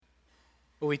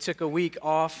Well, we took a week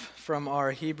off from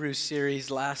our Hebrews series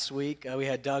last week. We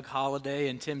had Doug Holliday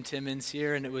and Tim Timmons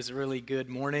here, and it was a really good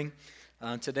morning.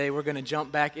 Today we're going to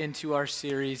jump back into our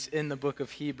series in the book of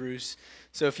Hebrews.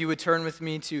 So if you would turn with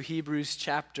me to Hebrews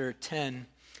chapter 10,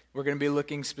 we're going to be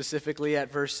looking specifically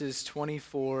at verses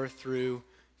 24 through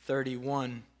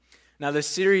 31. Now, this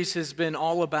series has been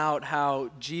all about how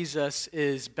Jesus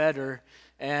is better.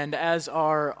 And as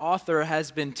our author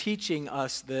has been teaching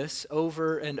us this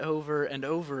over and over and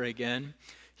over again,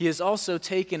 he has also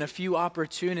taken a few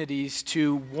opportunities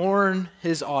to warn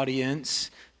his audience,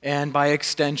 and by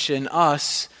extension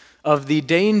us, of the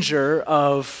danger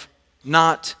of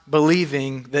not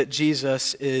believing that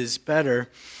Jesus is better.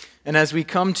 And as we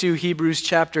come to Hebrews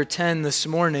chapter 10 this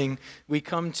morning, we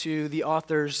come to the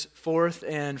author's fourth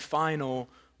and final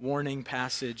warning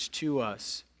passage to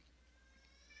us.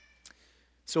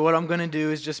 So what I'm going to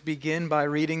do is just begin by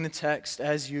reading the text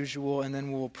as usual, and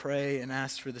then we'll pray and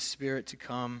ask for the Spirit to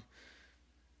come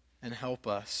and help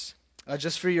us.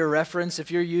 Just for your reference, if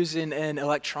you're using an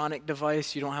electronic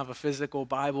device, you don't have a physical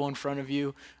Bible in front of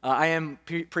you, I am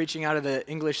preaching out of the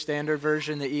English Standard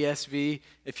Version, the ESV.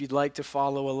 If you'd like to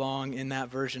follow along in that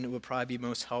version, it would probably be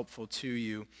most helpful to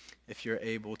you if you're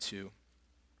able to.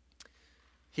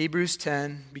 Hebrews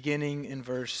 10, beginning in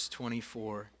verse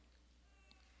 24.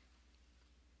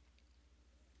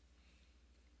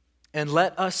 And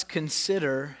let us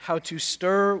consider how to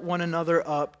stir one another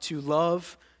up to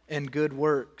love and good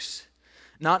works,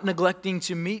 not neglecting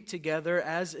to meet together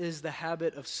as is the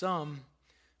habit of some,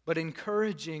 but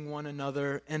encouraging one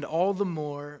another, and all the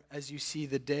more as you see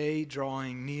the day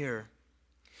drawing near.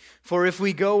 For if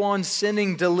we go on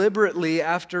sinning deliberately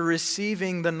after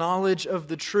receiving the knowledge of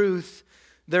the truth,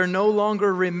 there no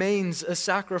longer remains a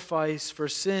sacrifice for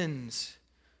sins,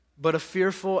 but a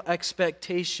fearful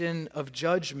expectation of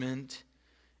judgment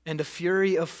and a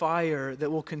fury of fire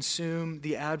that will consume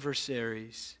the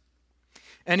adversaries.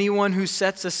 Anyone who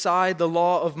sets aside the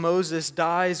law of Moses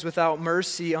dies without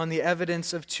mercy on the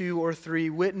evidence of 2 or 3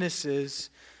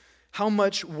 witnesses. How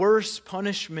much worse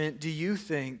punishment do you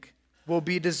think will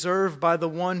be deserved by the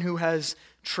one who has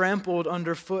trampled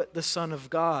underfoot the Son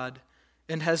of God,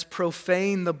 and has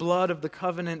profaned the blood of the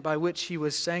covenant by which he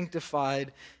was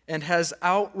sanctified, and has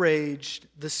outraged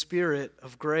the Spirit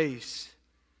of grace?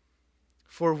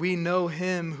 For we know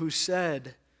him who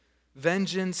said,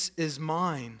 "Vengeance is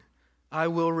mine, I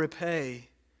will repay."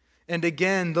 And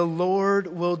again, the Lord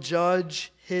will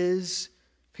judge his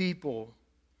people.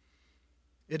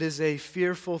 It is a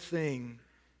fearful thing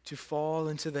to fall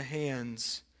into the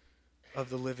hands of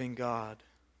the living God.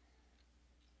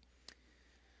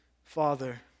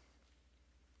 Father,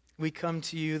 we come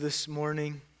to you this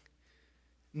morning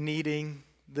needing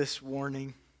this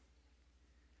warning.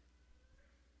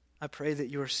 I pray that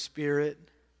your Spirit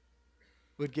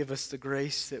would give us the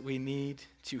grace that we need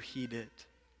to heed it.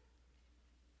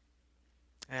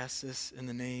 I ask this in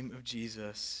the name of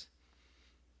Jesus.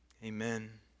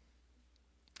 Amen.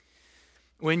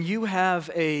 When you have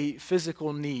a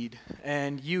physical need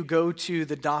and you go to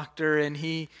the doctor and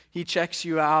he checks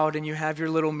you out and you have your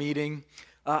little meeting,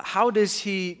 how does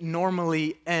he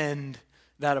normally end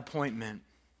that appointment?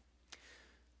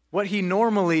 What he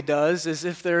normally does is,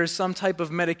 if there is some type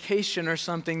of medication or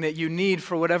something that you need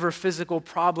for whatever physical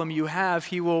problem you have,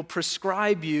 he will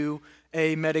prescribe you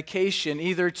a medication,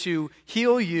 either to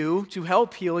heal you, to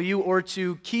help heal you, or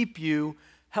to keep you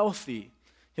healthy.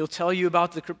 He'll tell you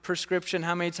about the prescription,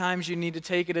 how many times you need to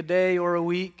take it a day or a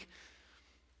week.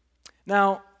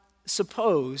 Now,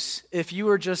 suppose if you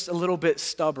were just a little bit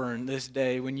stubborn this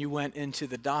day when you went into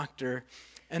the doctor,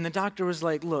 and the doctor was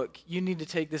like, "Look, you need to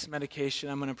take this medication.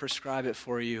 I'm going to prescribe it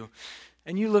for you."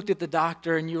 And you looked at the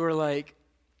doctor and you were like,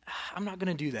 "I'm not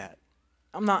going to do that.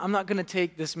 I'm not going to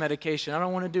take this medication. I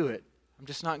don't want to do it. I'm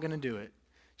just not going to do it."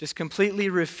 Just completely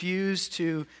refuse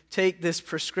to take this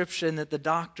prescription that the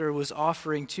doctor was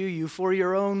offering to you for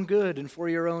your own good and for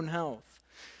your own health.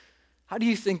 How do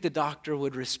you think the doctor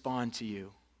would respond to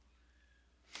you?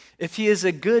 If he is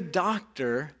a good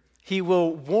doctor, he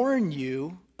will warn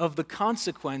you of the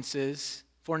consequences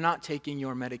for not taking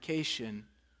your medication.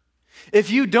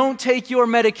 If you don't take your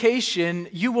medication,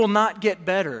 you will not get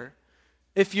better.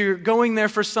 If you're going there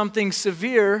for something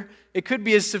severe, it could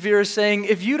be as severe as saying,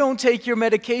 if you don't take your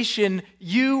medication,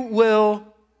 you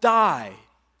will die.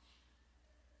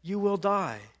 You will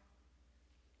die.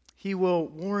 He will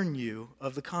warn you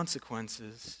of the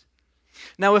consequences.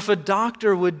 Now, if a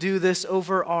doctor would do this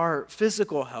over our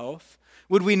physical health,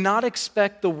 would we not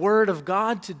expect the Word of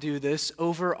God to do this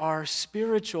over our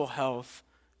spiritual health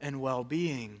and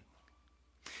well-being?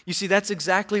 You see, that's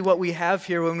exactly what we have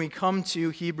here when we come to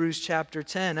Hebrews chapter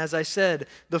 10. As I said,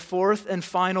 the fourth and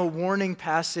final warning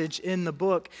passage in the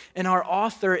book, and our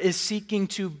author is seeking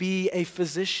to be a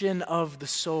physician of the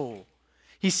soul.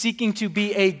 He's seeking to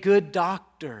be a good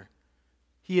doctor.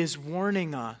 He is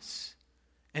warning us,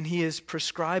 and he is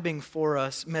prescribing for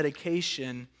us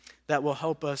medication that will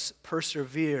help us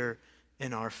persevere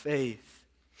in our faith.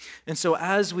 And so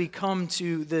as we come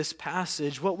to this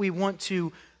passage, what we want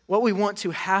to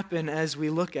happen as we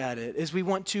look at it is we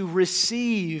want to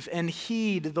receive and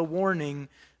heed the warning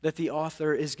that the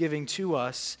author is giving to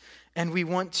us, and we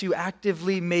want to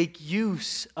actively make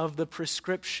use of the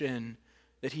prescription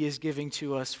that he is giving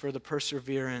to us for the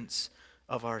perseverance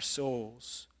of our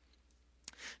souls.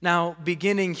 Now,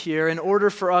 beginning here, in order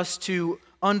for us to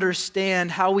understand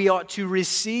how we ought to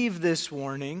receive this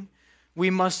warning, we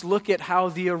must look at how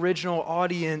the original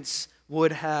audience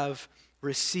would have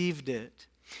received it.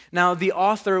 Now, the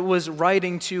author was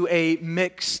writing to a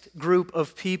mixed group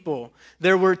of people.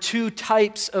 There were two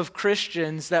types of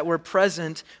Christians that were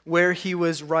present where he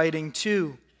was writing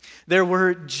to. There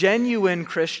were genuine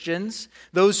Christians,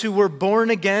 those who were born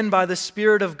again by the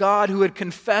Spirit of God, who had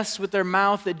confessed with their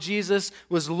mouth that Jesus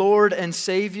was Lord and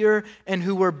Savior, and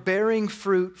who were bearing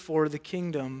fruit for the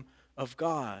kingdom of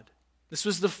God. This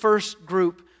was the first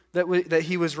group that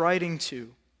he was writing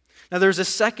to. Now, there's a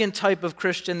second type of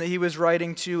Christian that he was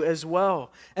writing to as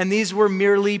well, and these were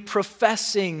merely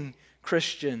professing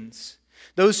Christians.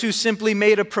 Those who simply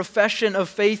made a profession of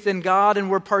faith in God and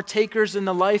were partakers in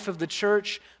the life of the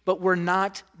church, but were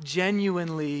not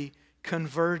genuinely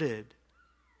converted.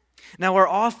 Now, our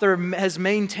author has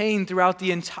maintained throughout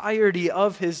the entirety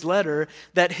of his letter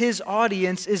that his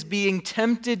audience is being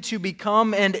tempted to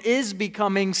become and is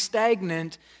becoming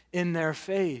stagnant in their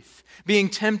faith, being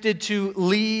tempted to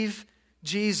leave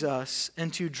Jesus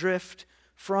and to drift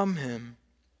from him.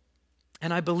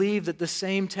 And I believe that the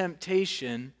same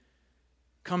temptation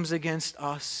comes against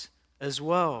us as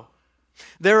well.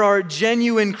 There are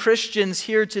genuine Christians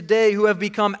here today who have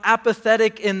become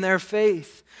apathetic in their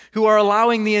faith, who are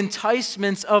allowing the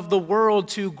enticements of the world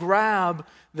to grab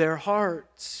their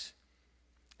hearts.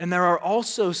 And there are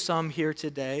also some here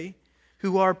today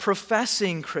who are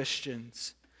professing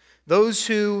Christians, those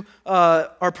who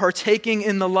are partaking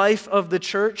in the life of the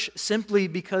church simply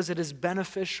because it is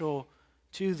beneficial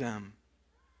to them.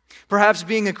 Perhaps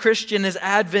being a Christian is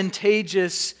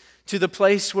advantageous to the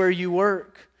place where you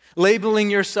work. Labeling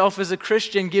yourself as a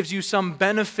Christian gives you some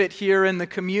benefit here in the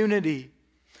community.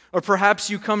 Or perhaps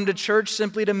you come to church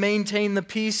simply to maintain the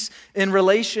peace in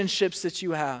relationships that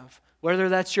you have, whether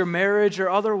that's your marriage or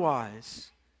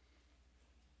otherwise.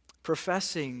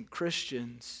 Professing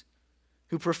Christians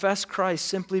who profess Christ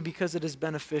simply because it is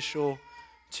beneficial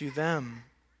to them.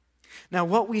 Now,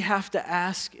 what we have to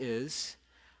ask is,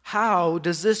 how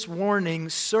does this warning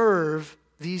serve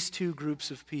these two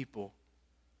groups of people?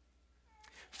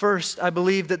 First, I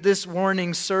believe that this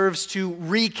warning serves to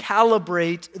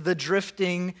recalibrate the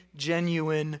drifting,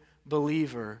 genuine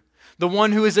believer. The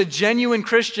one who is a genuine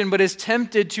Christian but is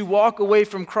tempted to walk away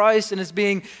from Christ and is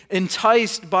being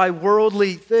enticed by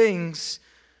worldly things.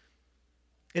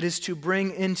 It is to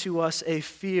bring into us a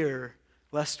fear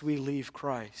lest we leave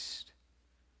Christ.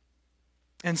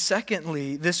 And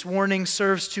secondly, this warning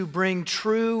serves to bring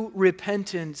true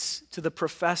repentance to the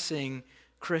professing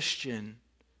Christian.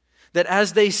 That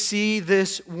as they see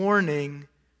this warning,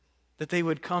 that they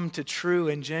would come to true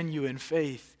and genuine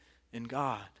faith in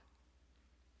God.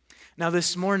 Now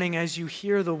this morning, as you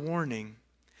hear the warning,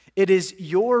 it is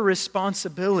your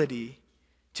responsibility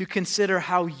to consider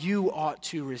how you ought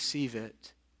to receive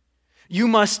it. You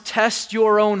must test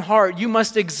your own heart. You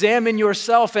must examine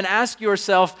yourself and ask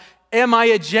yourself, am I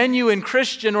a genuine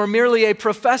Christian or merely a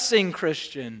professing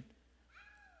Christian?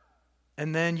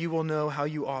 And then you will know how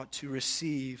you ought to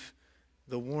receive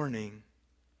the warning.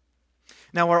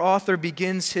 Now, our author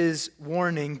begins his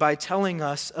warning by telling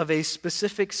us of a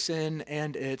specific sin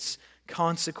and its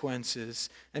consequences.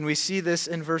 And we see this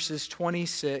in verses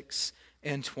 26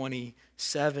 and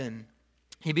 27.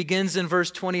 He begins in verse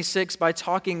 26 by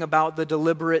talking about the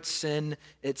deliberate sin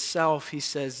itself. He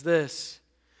says this,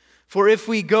 "For if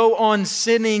we go on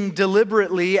sinning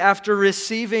deliberately after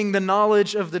receiving the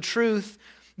knowledge of the truth,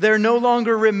 there no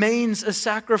longer remains a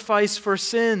sacrifice for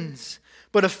sins,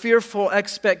 but a fearful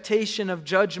expectation of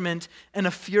judgment and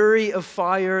a fury of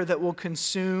fire that will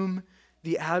consume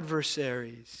the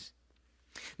adversaries."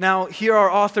 Now, here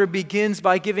our author begins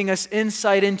by giving us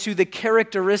insight into the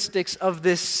characteristics of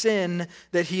this sin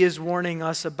that he is warning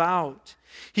us about.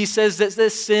 He says that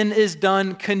this sin is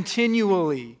done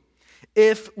continually.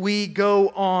 If we go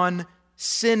on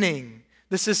sinning,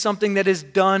 This is something that is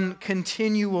done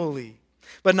continually.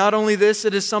 But not only this,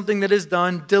 it is something that is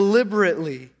done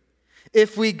deliberately.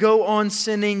 If we go on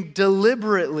sinning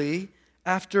deliberately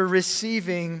after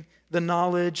receiving the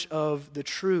knowledge of the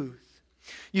truth.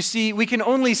 You see, we can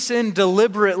only sin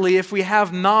deliberately if we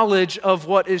have knowledge of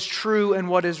what is true and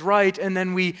what is right, and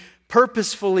then we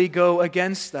purposefully go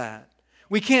against that.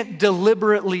 We can't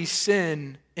deliberately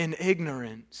sin in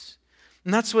ignorance.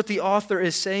 And that's what the author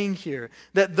is saying here,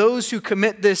 that those who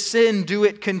commit this sin do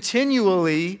it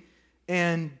continually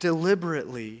and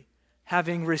deliberately,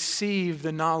 having received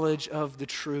the knowledge of the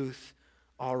truth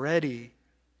already.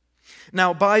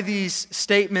 Now, by these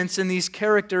statements and these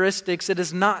characteristics, it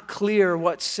is not clear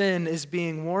what sin is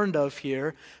being warned of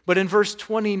here. But in verse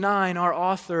 29, our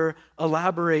author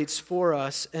elaborates for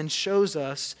us and shows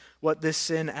us what this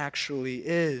sin actually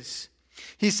is.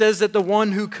 He says that the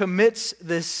one who commits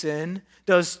this sin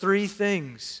does three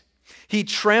things. He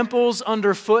tramples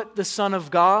underfoot the Son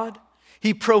of God,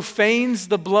 he profanes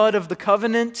the blood of the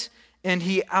covenant, and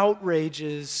he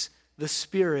outrages the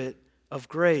Spirit of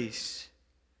grace.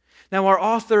 Now, our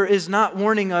author is not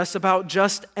warning us about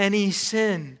just any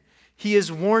sin. He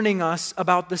is warning us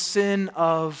about the sin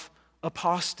of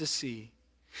apostasy.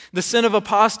 The sin of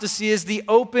apostasy is the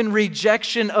open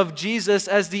rejection of Jesus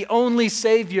as the only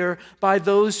Savior by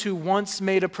those who once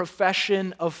made a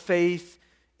profession of faith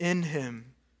in Him.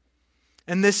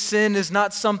 And this sin is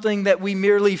not something that we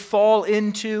merely fall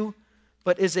into,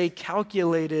 but is a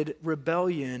calculated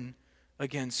rebellion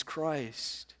against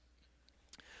Christ.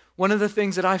 One of the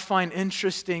things that I find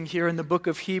interesting here in the book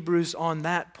of Hebrews on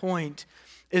that point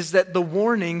is that the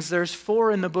warnings, there's 4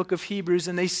 in the book of Hebrews,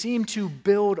 and they seem to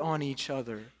build on each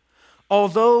other.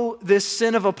 Although this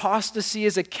sin of apostasy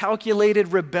is a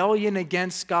calculated rebellion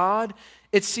against God,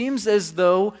 it seems as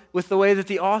though, with the way that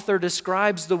the author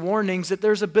describes the warnings, that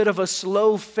there's a bit of a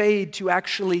slow fade to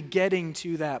actually getting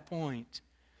to that point.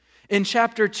 In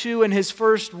chapter 2, in his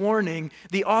first warning,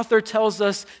 the author tells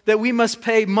us that we must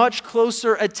pay much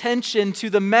closer attention to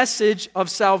the message of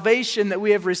salvation that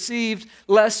we have received,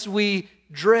 lest we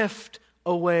drift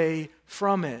away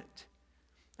from it.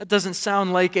 That doesn't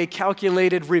sound like a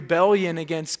calculated rebellion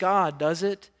against God, does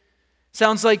it?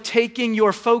 Sounds like taking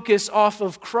your focus off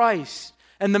of Christ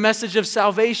and the message of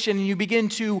salvation, and you begin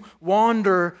to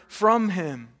wander from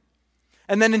Him.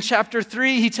 And then in chapter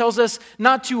 3, he tells us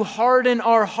not to harden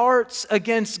our hearts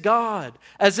against God,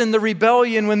 as in the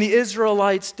rebellion when the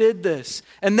Israelites did this,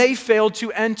 and they failed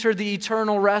to enter the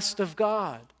eternal rest of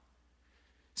God.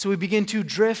 So we begin to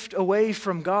drift away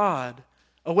from God,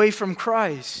 away from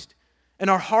Christ, and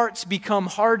our hearts become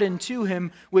hardened to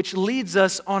Him, which leads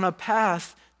us on a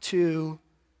path to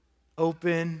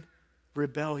open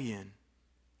rebellion,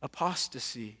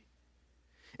 apostasy.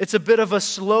 It's a bit of a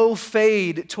slow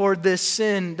fade toward this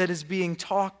sin that is being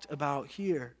talked about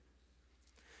here.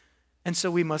 And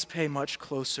so we must pay much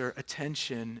closer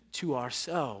attention to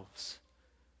ourselves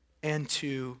and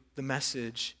to the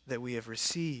message that we have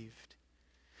received.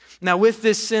 Now, with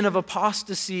this sin of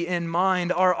apostasy in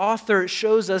mind, our author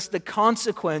shows us the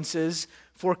consequences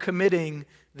for committing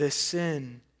this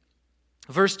sin.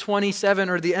 Verse 27,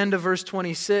 or the end of verse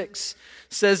 26,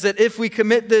 says that if we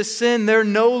commit this sin, there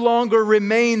no longer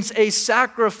remains a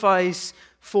sacrifice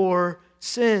for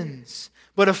sins,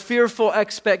 but a fearful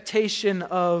expectation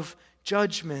of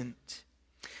judgment.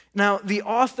 Now, the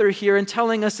author here, in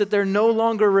telling us that there no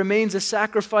longer remains a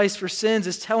sacrifice for sins,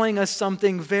 is telling us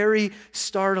something very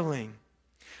startling.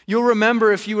 You'll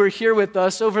remember, if you were here with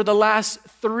us, over the last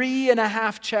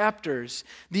 3.5 chapters,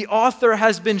 the author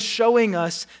has been showing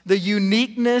us the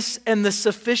uniqueness and the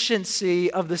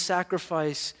sufficiency of the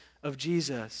sacrifice of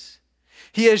Jesus.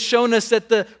 He has shown us that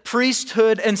the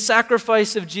priesthood and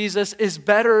sacrifice of Jesus is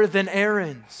better than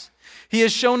Aaron's. He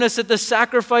has shown us that the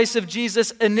sacrifice of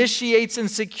Jesus initiates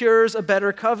and secures a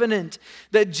better covenant,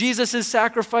 that Jesus'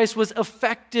 sacrifice was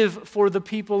effective for the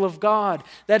people of God.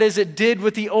 That is, it did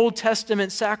what the Old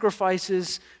Testament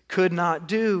sacrifices could not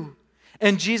do.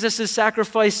 And Jesus'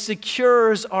 sacrifice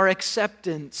secures our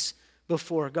acceptance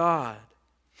before God.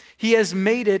 He has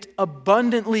made it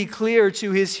abundantly clear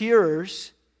to His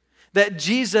hearers that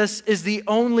Jesus is the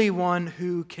only one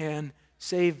who can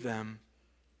save them.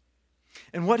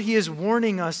 And what He is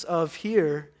warning us of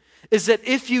here is that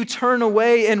if you turn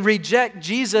away and reject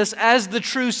Jesus as the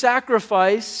true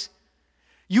sacrifice,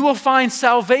 you will find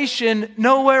salvation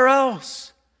nowhere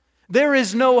else. There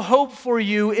is no hope for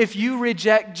you if you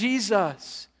reject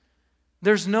Jesus.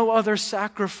 There's no other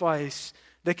sacrifice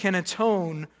that can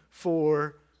atone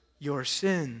for your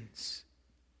sins.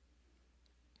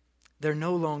 There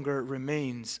no longer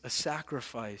remains a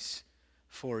sacrifice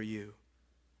for you.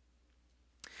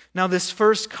 Now, this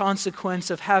first consequence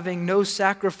of having no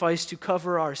sacrifice to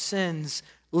cover our sins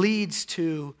leads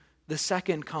to the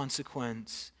second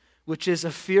consequence, which is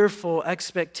a fearful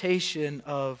expectation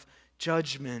of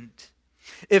judgment.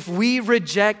 If we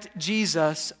reject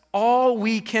Jesus, all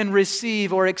we can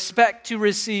receive or expect to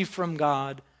receive from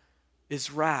God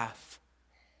is wrath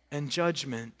and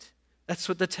judgment. That's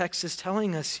what the text is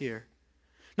telling us here.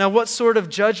 Now, what sort of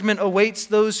judgment awaits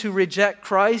those who reject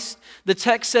Christ? The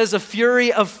text says a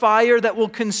fury of fire that will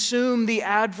consume the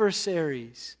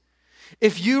adversaries.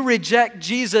 If you reject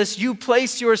Jesus, you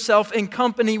place yourself in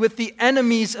company with the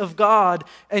enemies of God,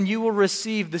 and you will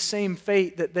receive the same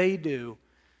fate that they do,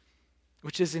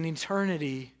 which is an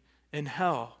eternity in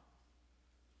hell,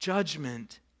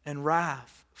 judgment and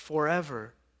wrath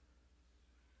forever.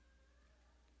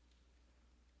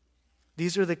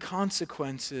 These are the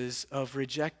consequences of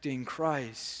rejecting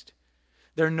Christ.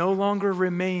 There no longer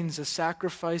remains a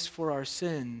sacrifice for our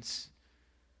sins,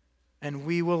 and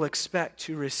we will expect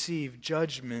to receive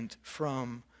judgment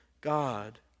from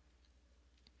God.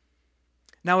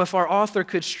 Now, if our author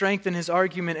could strengthen his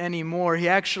argument any more, he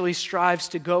actually strives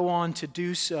to go on to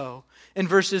do so. In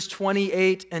verses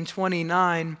 28 and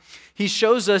 29, he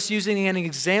shows us, using an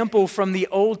example from the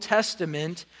Old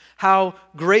Testament, how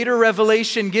greater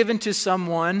revelation given to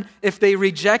someone, if they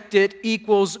reject it,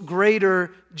 equals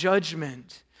greater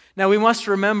judgment. Now, we must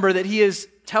remember that he is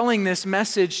telling this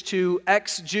message to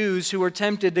ex-Jews who were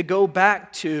tempted to go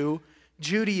back to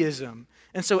Judaism.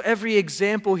 And so every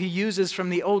example he uses from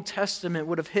the Old Testament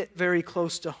would have hit very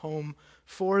close to home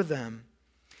for them.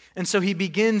 And so he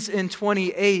begins in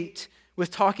 28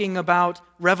 with talking about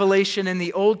revelation in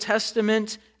the Old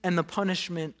Testament and the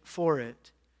punishment for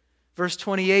it. Verse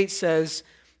 28 says,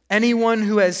 "Anyone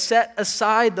who has set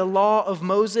aside the law of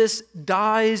Moses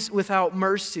dies without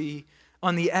mercy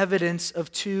on the evidence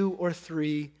of 2 or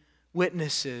 3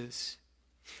 witnesses."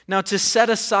 Now, to set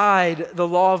aside the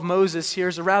law of Moses here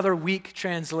is a rather weak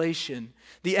translation.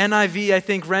 The NIV, I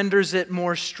think, renders it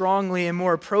more strongly and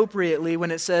more appropriately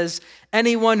when it says,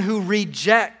 anyone who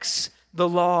rejects the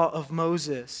law of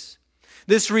Moses.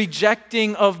 This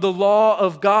rejecting of the law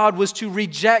of God was to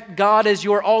reject God as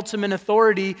your ultimate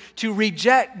authority, to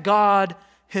reject God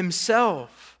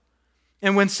himself.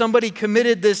 And when somebody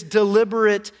committed this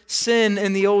deliberate sin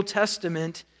in the Old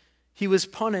Testament, he was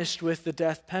punished with the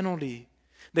death penalty.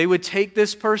 They would take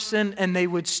this person and they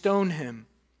would stone him.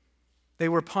 They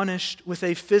were punished with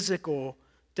a physical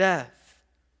death.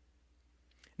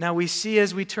 Now we see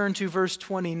as we turn to verse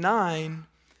 29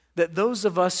 that those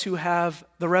of us who have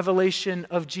the revelation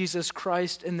of Jesus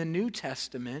Christ in the New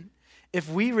Testament, if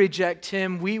we reject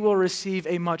him, we will receive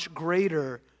a much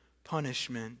greater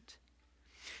punishment.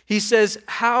 He says,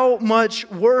 how much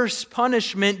worse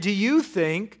punishment do you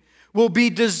think will be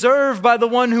deserved by the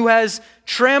one who has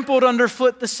trampled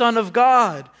underfoot the Son of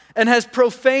God and has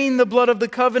profaned the blood of the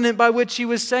covenant by which he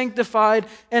was sanctified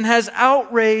and has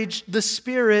outraged the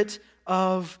Spirit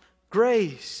of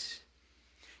grace?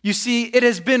 You see, it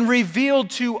has been revealed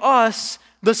to us,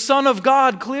 the Son of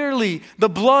God, clearly, the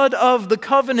blood of the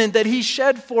covenant that he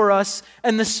shed for us,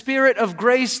 and the Spirit of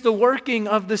grace, the working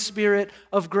of the Spirit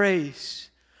of grace.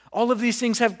 All of these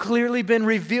things have clearly been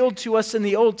revealed to us in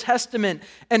the Old Testament.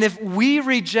 And if we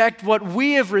reject what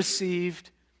we have received,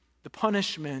 the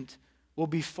punishment will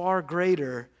be far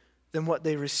greater than what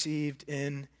they received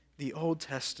in the Old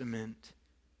Testament.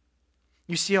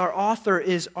 You see, our author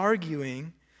is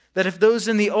arguing that if those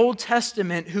in the Old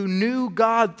Testament who knew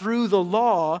God through the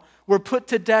law were put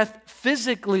to death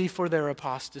physically for their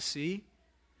apostasy,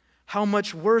 how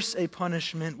much worse a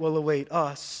punishment will await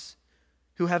us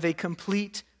who have a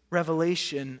complete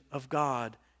revelation of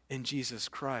God in Jesus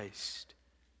Christ.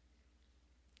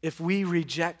 If we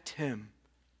reject him,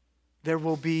 there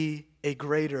will be a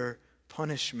greater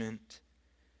punishment.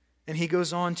 And he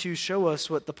goes on to show us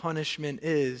what the punishment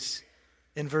is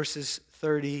in verses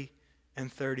 30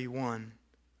 and 31.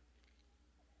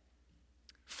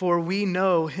 For we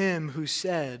know him who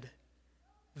said,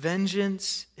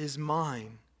 vengeance is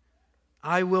mine,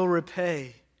 I will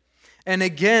repay. And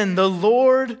again, the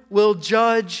Lord will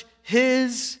judge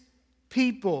his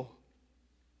people.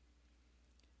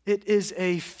 It is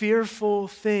a fearful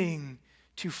thing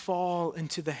to fall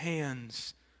into the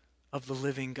hands of the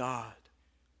living God.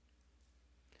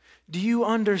 Do you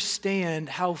understand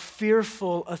how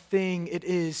fearful a thing it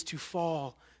is to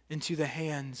fall into the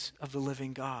hands of the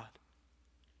living God?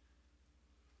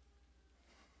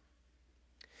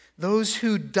 Those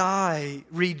who die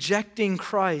rejecting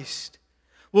Christ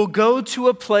will go to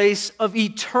a place of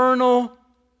eternal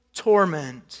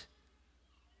torment.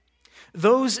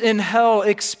 Those in hell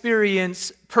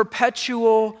experience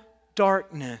perpetual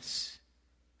darkness.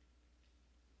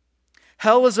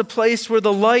 Hell is a place where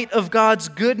the light of God's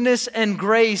goodness and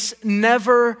grace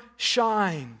never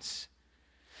shines.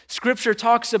 Scripture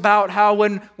talks about how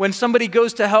when somebody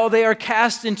goes to hell, they are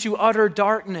cast into utter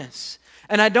darkness.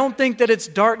 And I don't think that it's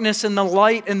darkness in the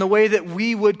light in the way that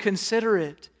we would consider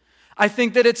it. I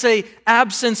think that it's an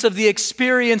absence of the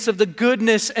experience of the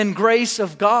goodness and grace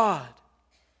of God.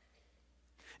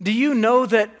 Do you know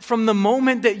that from the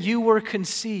moment that you were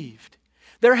conceived,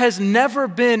 there has never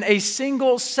been a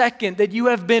single second that you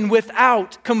have been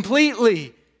without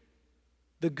completely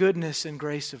the goodness and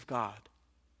grace of God?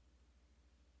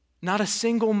 Not a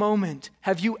single moment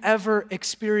have you ever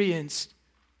experienced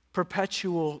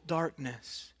perpetual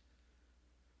darkness.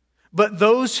 But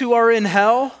those who are in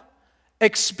hell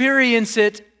experience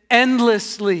it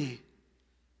endlessly.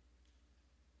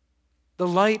 The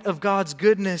light of God's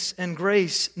goodness and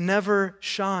grace never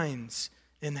shines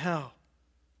in hell.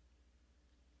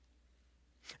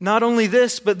 Not only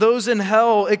this, but those in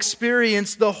hell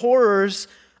experience the horrors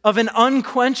of an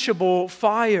unquenchable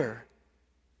fire.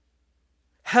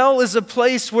 Hell is a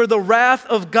place where the wrath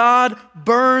of God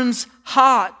burns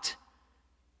hot,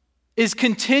 is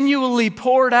continually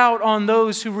poured out on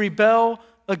those who rebel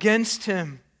against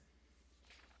Him.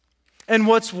 And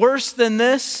what's worse than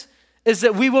this is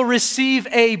that we will receive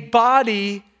a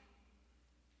body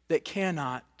that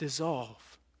cannot dissolve.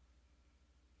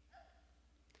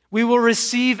 We will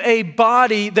receive a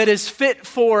body that is fit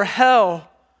for hell,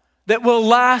 that will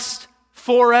last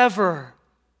forever.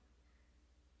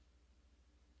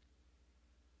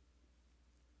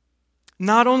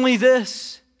 Not only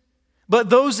this, but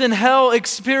those in hell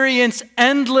experience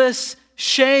endless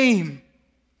shame.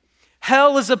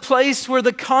 Hell is a place where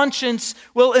the conscience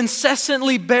will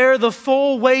incessantly bear the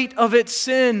full weight of its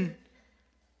sin.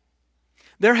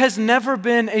 There has never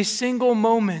been a single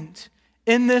moment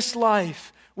in this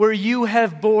life where you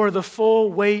have bore the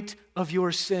full weight of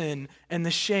your sin and the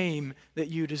shame that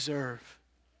you deserve.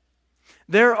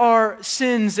 There are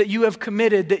sins that you have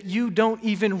committed that you don't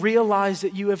even realize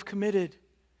that you have committed.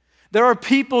 There are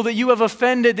people that you have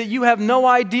offended that you have no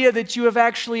idea that you have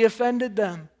actually offended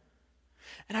them.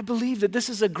 And I believe that this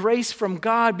is a grace from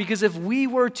God, because if we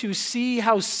were to see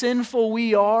how sinful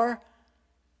we are,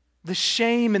 the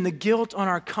shame and the guilt on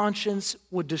our conscience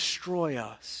would destroy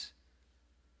us.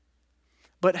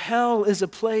 But hell is a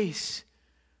place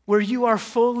where you are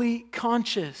fully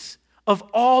conscious of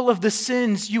all of the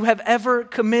sins you have ever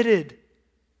committed,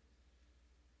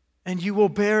 and you will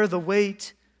bear the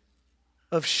weight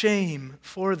of shame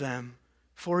for them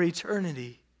for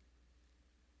eternity.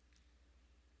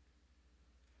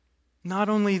 Not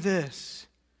only this,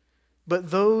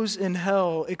 but those in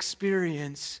hell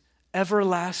experience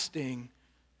everlasting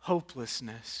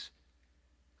hopelessness.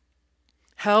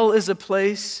 Hell is a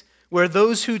place where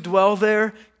those who dwell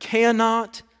there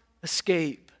cannot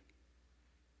escape.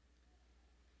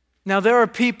 Now, there are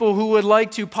people who would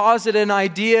like to posit an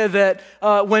idea that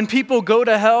when people go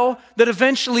to hell, that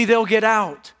eventually they'll get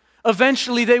out.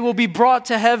 Eventually they will be brought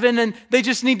to heaven, and they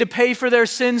just need to pay for their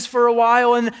sins for a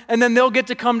while, and then they'll get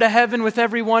to come to heaven with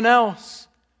everyone else.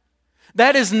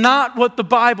 That is not what the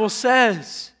Bible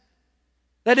says.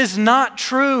 That is not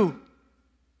true.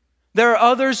 There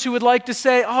are others who would like to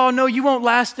say, oh no, you won't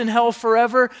last in hell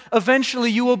forever.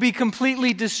 Eventually you will be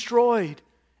completely destroyed,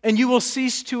 and you will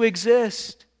cease to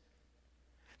exist.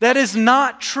 That is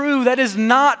not true. That is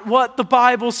not what the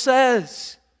Bible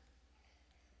says.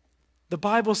 The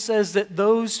Bible says that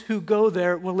those who go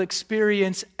there will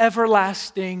experience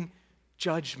everlasting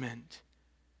judgment.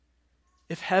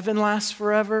 If heaven lasts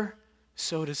forever,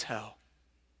 so does hell.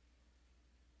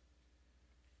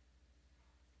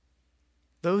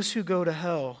 Those who go to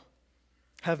hell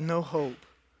have no hope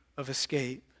of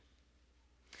escape.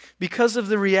 Because of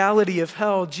the reality of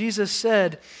hell, Jesus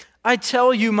said, I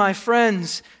tell you, my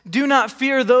friends, do not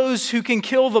fear those who can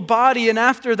kill the body and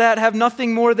after that have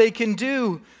nothing more they can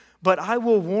do. But I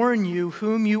will warn you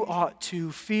whom you ought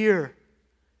to fear.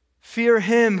 Fear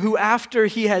him who after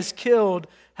he has killed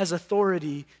has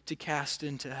authority to cast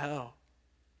into hell.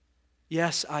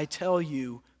 Yes, I tell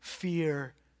you,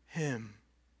 fear him.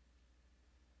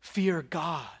 Fear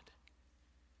God.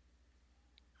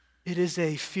 It is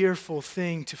a fearful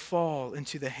thing to fall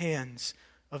into the hands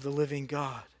of the living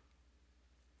God.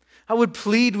 I would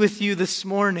plead with you this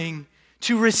morning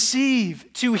to receive,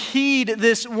 to heed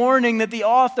this warning that the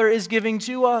author is giving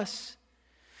to us.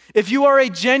 If you are a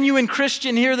genuine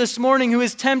Christian here this morning who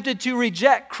is tempted to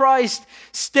reject Christ,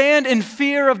 stand in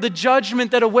fear of the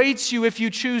judgment that awaits you if you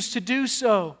choose to do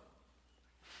so.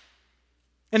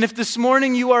 And if this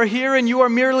morning you are here and you are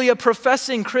merely a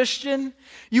professing Christian,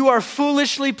 you are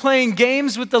foolishly playing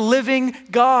games with the living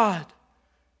God.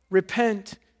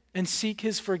 Repent and seek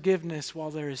His forgiveness while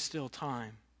there is still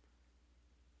time.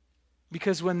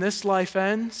 Because when this life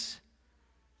ends,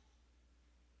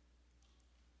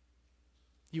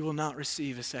 you will not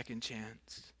receive a second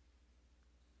chance.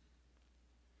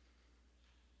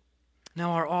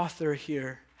 Now, our author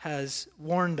here has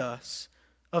warned us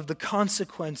of the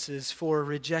consequences for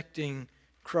rejecting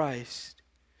Christ.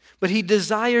 But he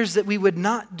desires that we would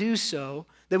not do so,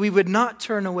 that we would not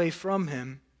turn away from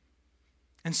Him.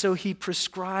 And so he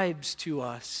prescribes to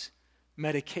us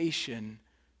medication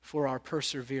for our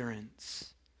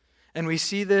perseverance. And we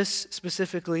see this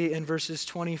specifically in verses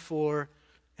 24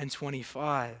 and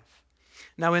 25.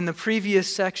 Now, in the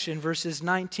previous section, verses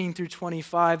 19 through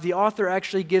 25, the author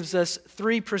actually gives us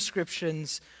 3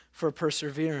 prescriptions for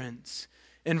perseverance.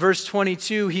 In verse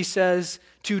 22, he says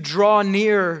to draw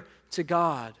near to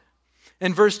God.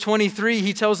 In verse 23,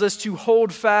 he tells us to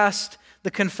hold fast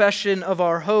the confession of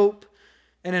our hope.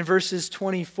 And in verses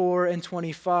 24 and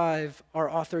 25, our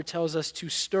author tells us to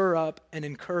stir up and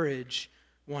encourage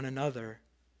one another.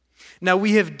 Now,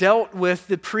 we have dealt with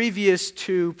the previous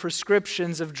 2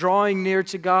 prescriptions of drawing near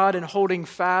to God and holding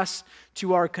fast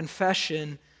to our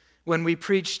confession when we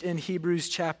preached in Hebrews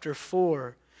chapter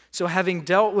 4. So having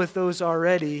dealt with those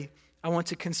already, I want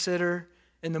to consider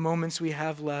in the moments we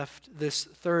have left this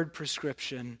 3rd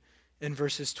prescription in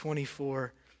verses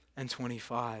 24 and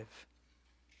 25.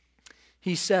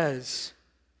 He says,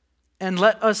 "And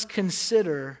let us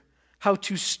consider how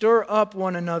to stir up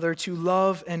one another to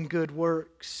love and good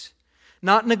works,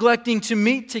 not neglecting to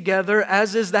meet together,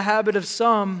 as is the habit of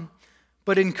some,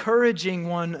 but encouraging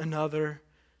one another,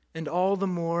 and all the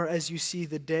more as you see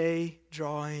the day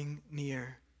drawing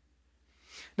near."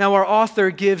 Now, our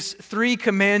author gives 3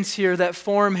 commands here that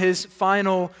form his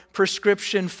final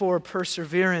prescription for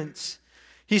perseverance.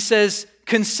 He says,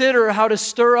 consider how to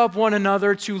stir up one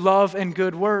another to love and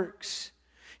good works.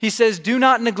 He says, do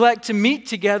not neglect to meet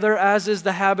together, as is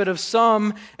the habit of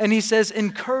some. And he says,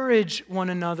 encourage one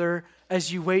another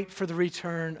as you wait for the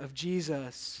return of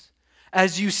Jesus,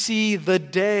 as you see the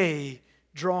day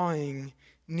drawing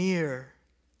near.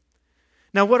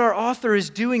 Now, what our author is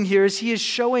doing here is he is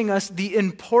showing us the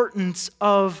importance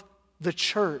of the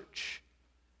church.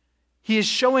 He is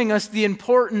showing us the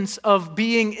importance of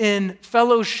being in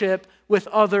fellowship with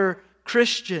other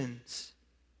Christians.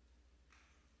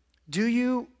 Do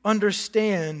you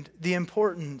understand the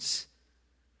importance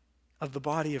of the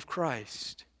body of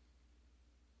Christ?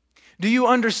 Do you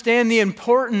understand the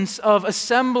importance of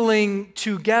assembling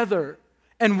together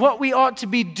and what we ought to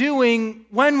be doing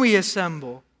when we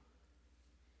assemble?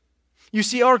 You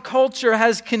see, our culture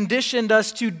has conditioned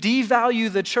us to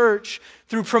devalue the church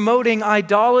through promoting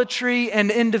idolatry and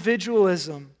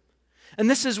individualism. And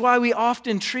this is why we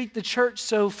often treat the church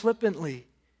so flippantly.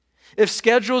 If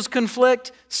schedules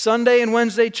conflict, Sunday and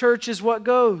Wednesday church is what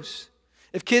goes.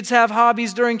 If kids have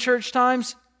hobbies during church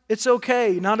times, it's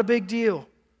okay, not a big deal.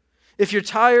 If you're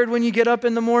tired when you get up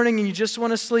in the morning and you just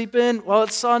want to sleep in, well,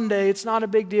 it's Sunday, it's not a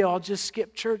big deal, I'll just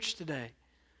skip church today.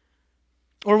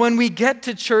 Or when we get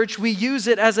to church, we use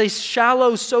it as a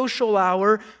shallow social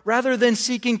hour rather than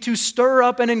seeking to stir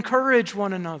up and encourage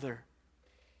one another.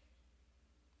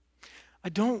 I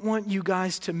don't want you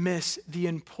guys to miss the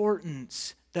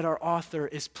importance that our author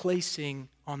is placing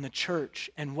on the church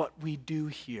and what we do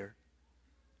here.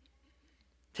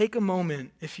 Take a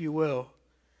moment, if you will,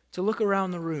 to look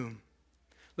around the room.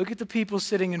 Look at the people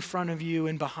sitting in front of you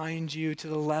and behind you, to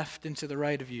the left and to the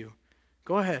right of you.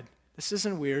 Go ahead. This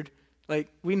isn't weird. Like,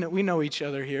 we know each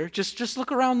other here. Just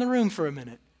look around the room for a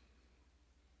minute.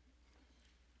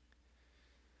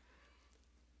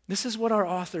 This is what our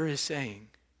author is saying.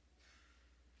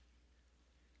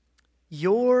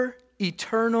 Your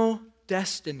eternal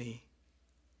destiny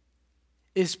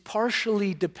is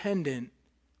partially dependent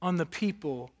on the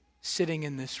people sitting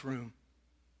in this room.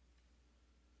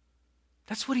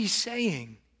 That's what he's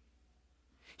saying.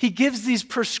 He gives these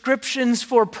prescriptions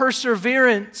for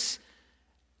perseverance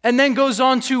and then goes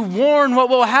on to warn what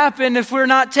will happen if we're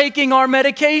not taking our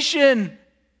medication.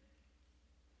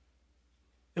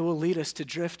 It will lead us to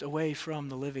drift away from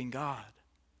the living God.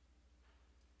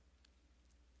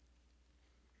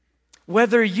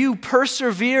 Whether you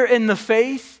persevere in the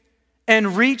faith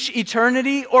and reach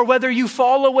eternity, or whether you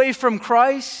fall away from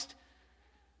Christ,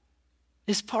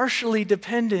 is partially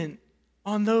dependent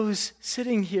on those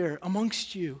sitting here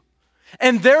amongst you.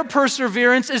 And their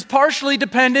perseverance is partially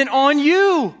dependent on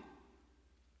you.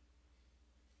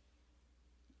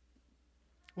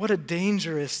 What a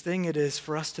dangerous thing it is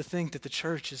for us to think that the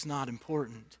church is not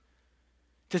important.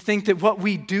 To think that what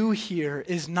we do here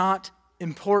is not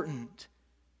important.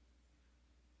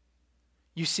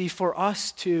 You see, for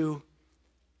us to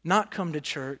not come to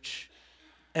church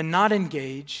and not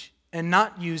engage and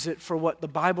not use it for what the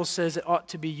Bible says it ought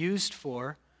to be used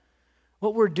for,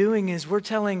 what we're doing is we're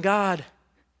telling God,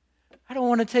 I don't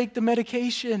want to take the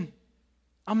medication.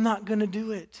 I'm not going to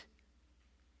do it.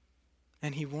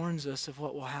 And he warns us of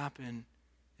what will happen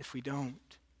if we don't.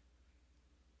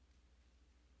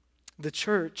 The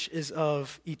church is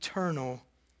of eternal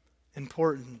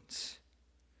importance.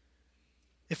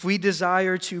 If we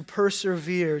desire to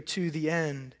persevere to the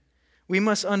end, we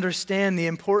must understand the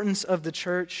importance of the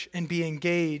church and be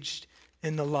engaged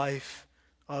in the life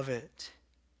of it.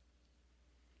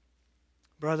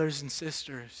 Brothers and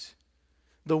sisters,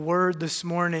 the word this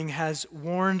morning has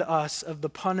warned us of the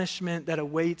punishment that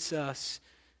awaits us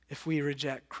if we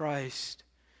reject Christ.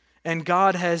 And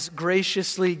God has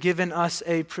graciously given us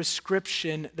a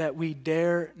prescription that we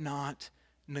dare not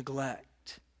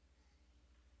neglect.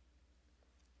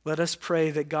 Let us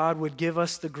pray that God would give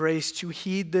us the grace to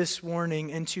heed this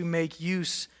warning and to make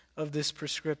use of this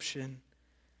prescription,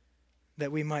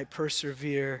 that we might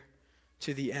persevere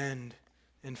to the end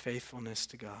in faithfulness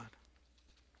to God.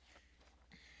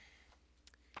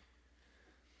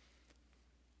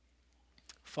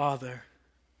 Father,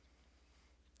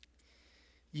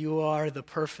 you are the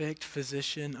perfect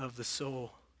physician of the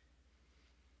soul,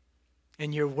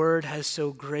 and your word has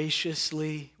so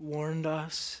graciously warned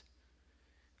us.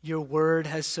 Your word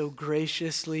has so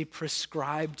graciously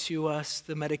prescribed to us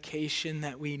the medication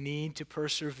that we need to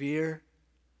persevere.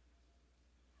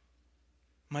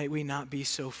 Might we not be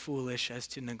so foolish as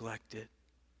to neglect it.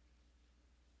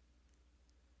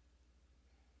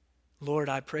 Lord,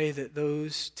 I pray that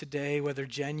those today, whether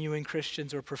genuine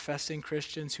Christians or professing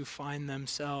Christians who find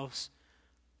themselves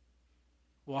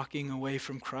walking away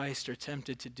from Christ or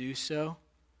tempted to do so,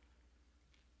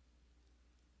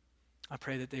 I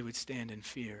pray that they would stand in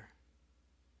fear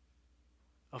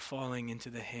of falling into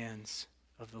the hands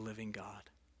of the living God.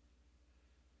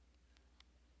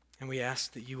 And we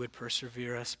ask that you would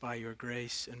persevere us by your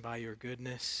grace and by your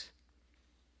goodness,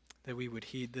 that we would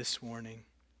heed this warning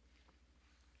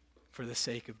for the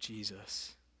sake of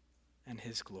Jesus and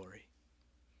his glory.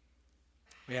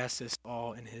 We ask this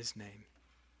all in his name.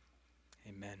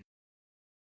 Amen.